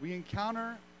 We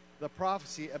encounter the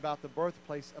prophecy about the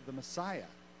birthplace of the Messiah.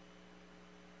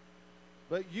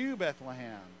 But you,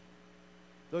 Bethlehem,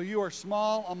 though you are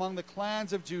small among the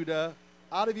clans of Judah,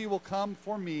 out of you will come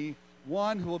for me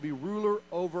one who will be ruler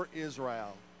over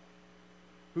Israel,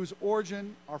 whose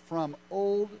origin are from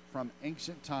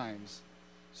ancient times.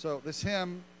 So this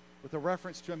hymn, with a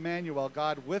reference to Emmanuel,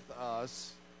 God with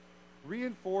us,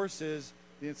 reinforces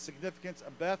the significance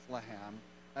of Bethlehem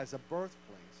as a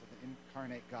birthplace of the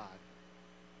incarnate God.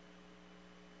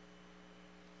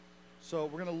 So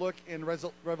we're going to look in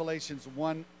Revelations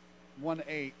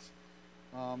 1:8.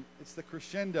 It's the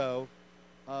crescendo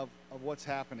of what's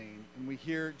happening. And we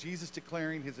hear Jesus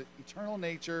declaring his eternal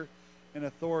nature and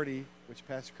authority, which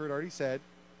Pastor Kurt already said.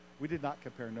 We did not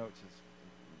compare notes.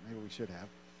 Maybe we should have.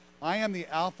 I am the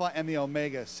Alpha and the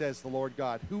Omega, says the Lord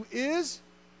God, who is,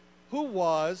 who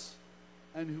was,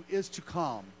 and who is to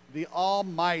come, the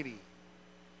Almighty.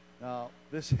 Now,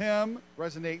 this hymn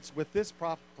resonates with this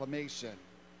proclamation,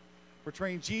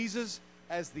 portraying Jesus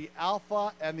as the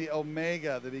Alpha and the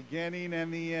Omega, the beginning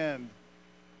and the end,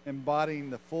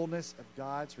 embodying the fullness of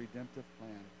God's redemptive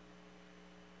plan.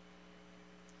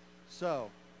 So,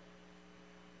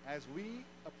 as we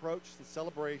approach the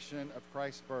celebration of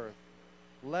Christ's birth,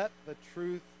 let the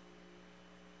truth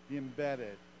be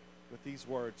embedded with these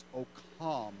words, O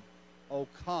come,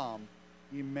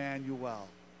 Emmanuel.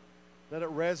 Let it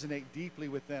resonate deeply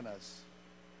within us.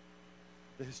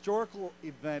 The historical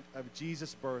event of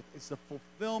Jesus' birth is the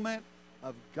fulfillment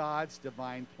of God's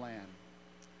divine plan.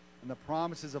 And the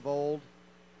promises of old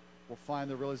will find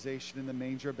the realization in the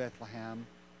manger of Bethlehem,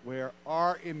 where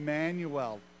our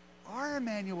Emmanuel,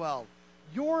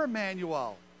 your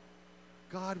Emmanuel,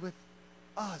 God with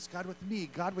us, God with me,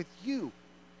 God with you,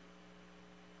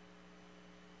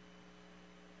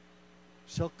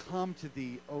 shall come to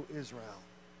thee, O Israel.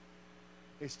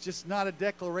 It's just not a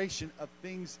declaration of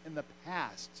things in the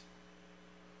past,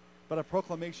 but a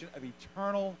proclamation of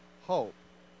eternal hope.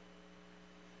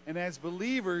 And as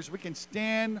believers, we can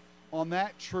stand on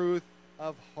that truth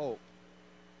of hope,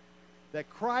 that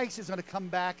Christ is going to come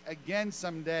back again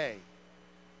someday.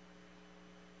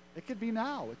 It could be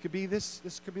now. It could be this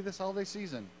could be this holiday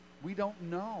season. We don't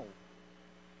know.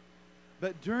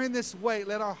 But during this wait,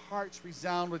 let our hearts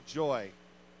resound with joy.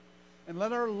 And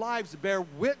let our lives bear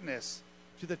witness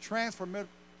to the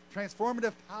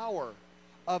transformative power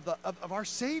of our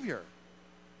Savior.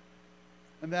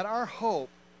 And that our hope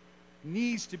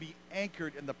needs to be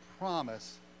anchored in the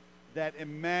promise that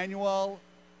Emmanuel,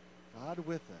 God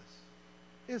with us,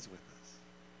 is with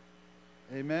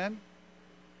us. Amen?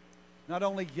 Not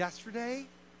only yesterday,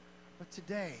 but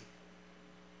today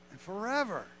and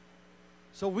forever.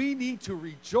 So we need to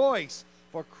rejoice,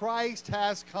 for Christ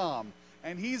has come,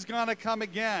 and he's going to come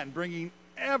again, bringing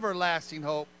everlasting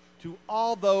hope to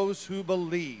all those who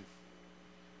believe.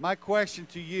 My question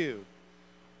to you,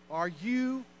 are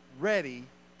you ready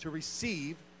to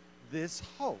receive this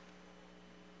hope?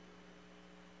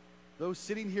 Those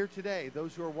sitting here today,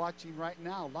 those who are watching right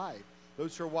now live,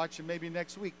 those who are watching maybe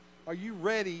next week, are you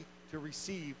ready to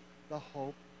receive the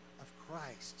hope of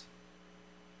Christ?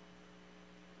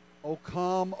 O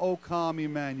come,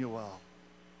 Emmanuel.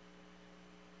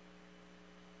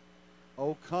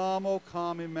 O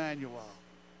come, Emmanuel.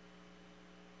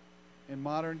 In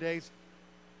modern days,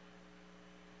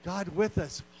 God with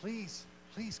us, please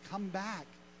come back.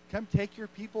 Come take your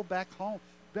people back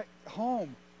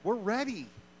home. We're ready.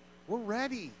 We're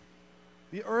ready.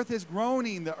 The earth is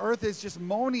groaning. The earth is just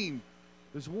moaning.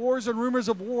 There's wars and rumors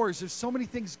of wars. There's so many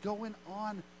things going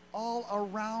on all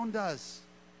around us.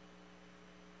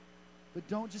 But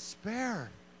don't despair.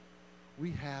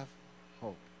 We have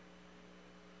hope.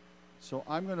 So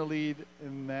I'm going to lead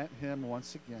in that hymn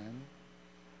once again.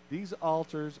 These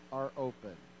altars are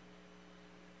open.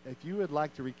 If you would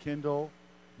like to rekindle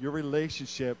your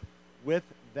relationship with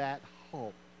that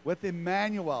hope, with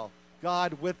Emmanuel,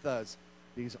 God with us,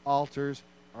 these altars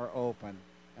are open.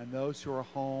 And those who are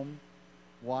home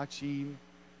watching,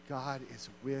 God is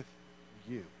with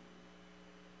you.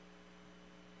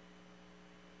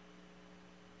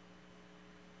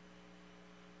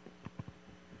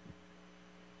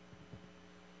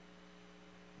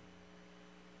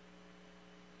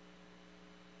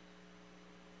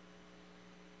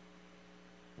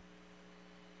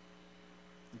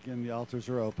 Again, the altars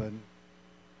are open.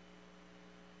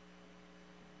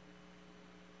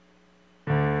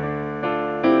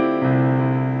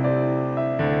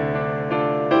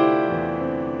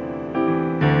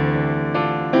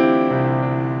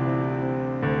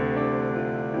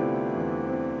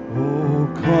 Oh,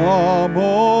 come,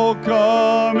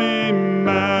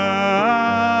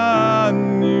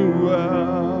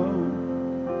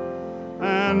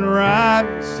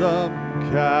 ransom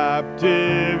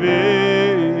captive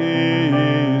Israel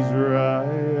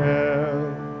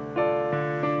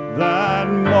that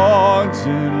mourns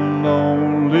in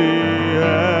lonely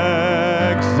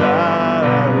exile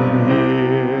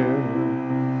here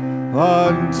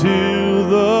until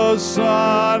the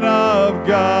Son of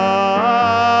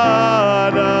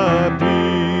God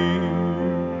appear.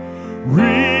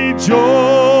 Rejoice,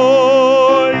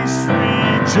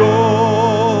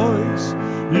 rejoice,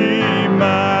 Emmanuel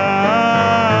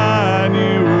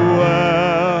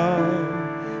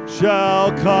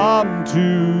shall come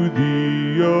to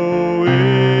thee, O Israel.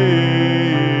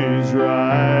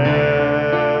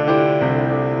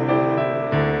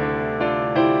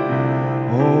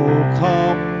 Oh,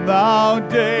 come thou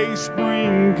day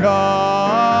spring,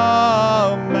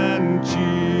 come and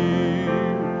cheer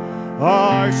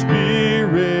our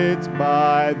spirits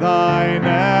by thine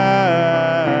advent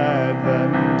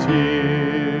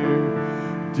here.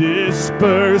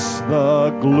 Disperse the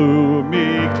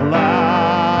gloomy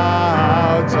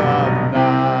clouds of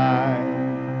night,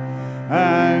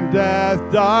 and death's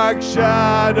dark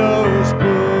shadows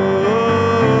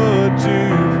put to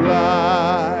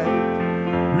flight.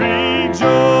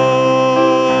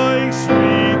 Rejoice,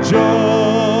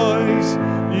 rejoice,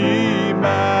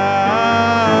 Emmanuel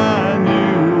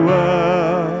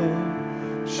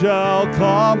shall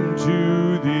come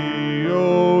to thee,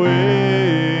 O Israel.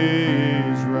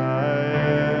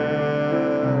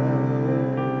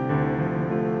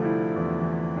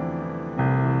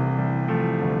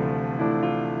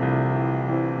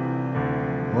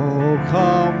 Oh,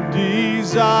 come,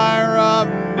 desire of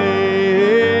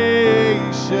nation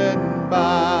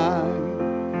mine,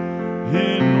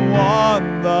 in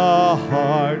one the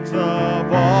hearts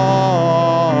of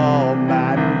all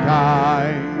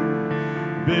mankind.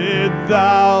 Bid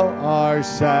thou our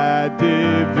sad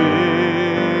division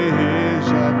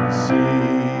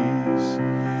cease,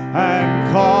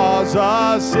 and cause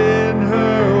us in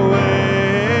her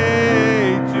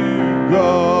way to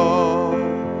go.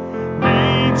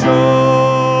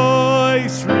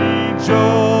 Rejoice,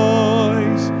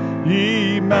 rejoice,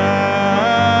 Emmanuel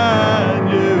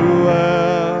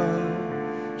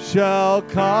shall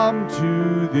come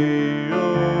to thee,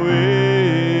 O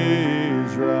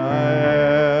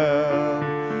Israel.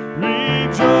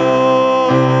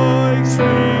 Rejoice,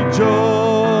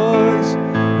 rejoice,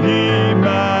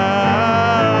 Emmanuel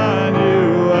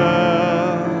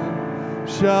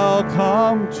shall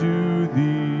come to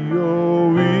thee,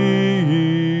 O Israel.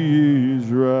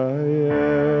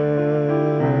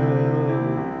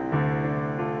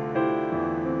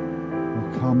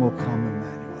 O come,